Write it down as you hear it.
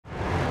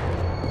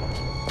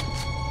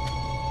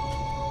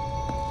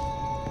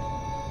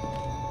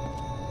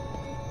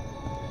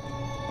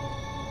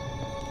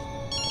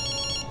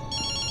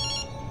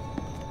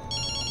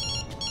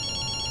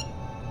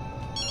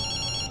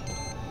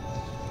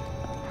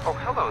Oh,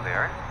 hello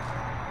there.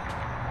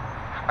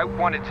 I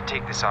wanted to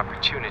take this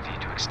opportunity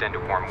to extend a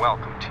warm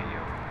welcome to you.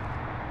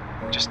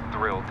 I'm just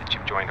thrilled that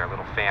you've joined our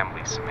little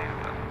family,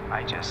 Samantha.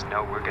 I just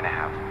know we're gonna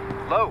have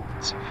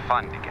loads of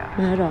fun together.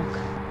 Murdoch.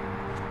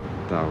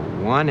 The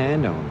one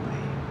and only.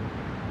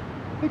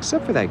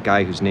 Except for that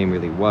guy whose name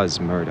really was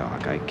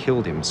Murdoch. I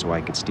killed him so I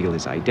could steal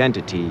his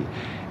identity.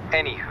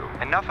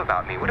 Anywho, enough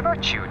about me. What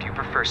about you? Do you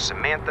prefer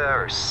Samantha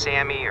or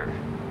Sammy or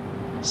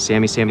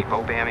Sammy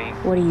Bobammy?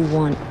 What do you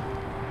want?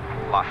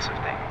 Lots of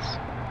things.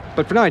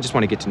 But for now, I just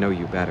want to get to know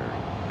you better.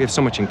 We have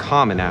so much in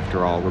common,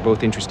 after all. We're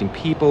both interesting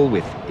people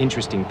with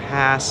interesting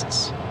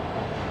pasts.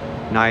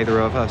 Neither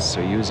of us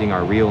are using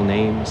our real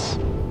names.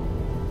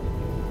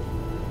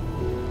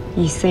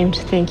 You seem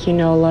to think you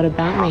know a lot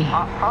about me.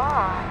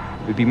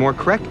 It would be more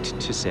correct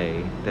to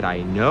say that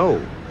I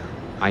know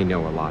a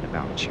lot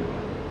about you.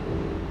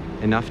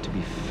 Enough to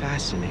be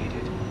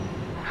fascinated.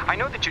 I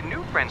know that your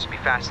new friends would be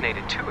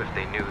fascinated too if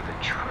they knew the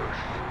truth.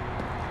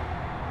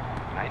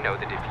 I know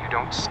that if you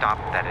don't stop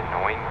that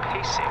annoying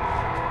pacing,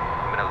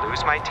 I'm gonna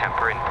lose my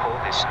temper and pull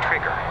this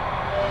trigger.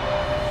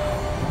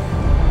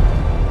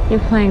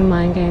 You're playing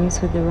mind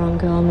games with the wrong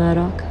girl,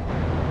 Murdoch.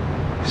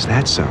 Is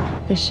that so?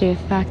 The sheer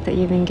fact that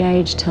you've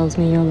engaged tells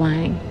me you're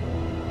lying.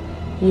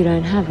 You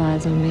don't have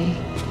eyes on me.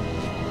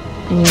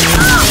 And you're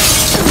lying.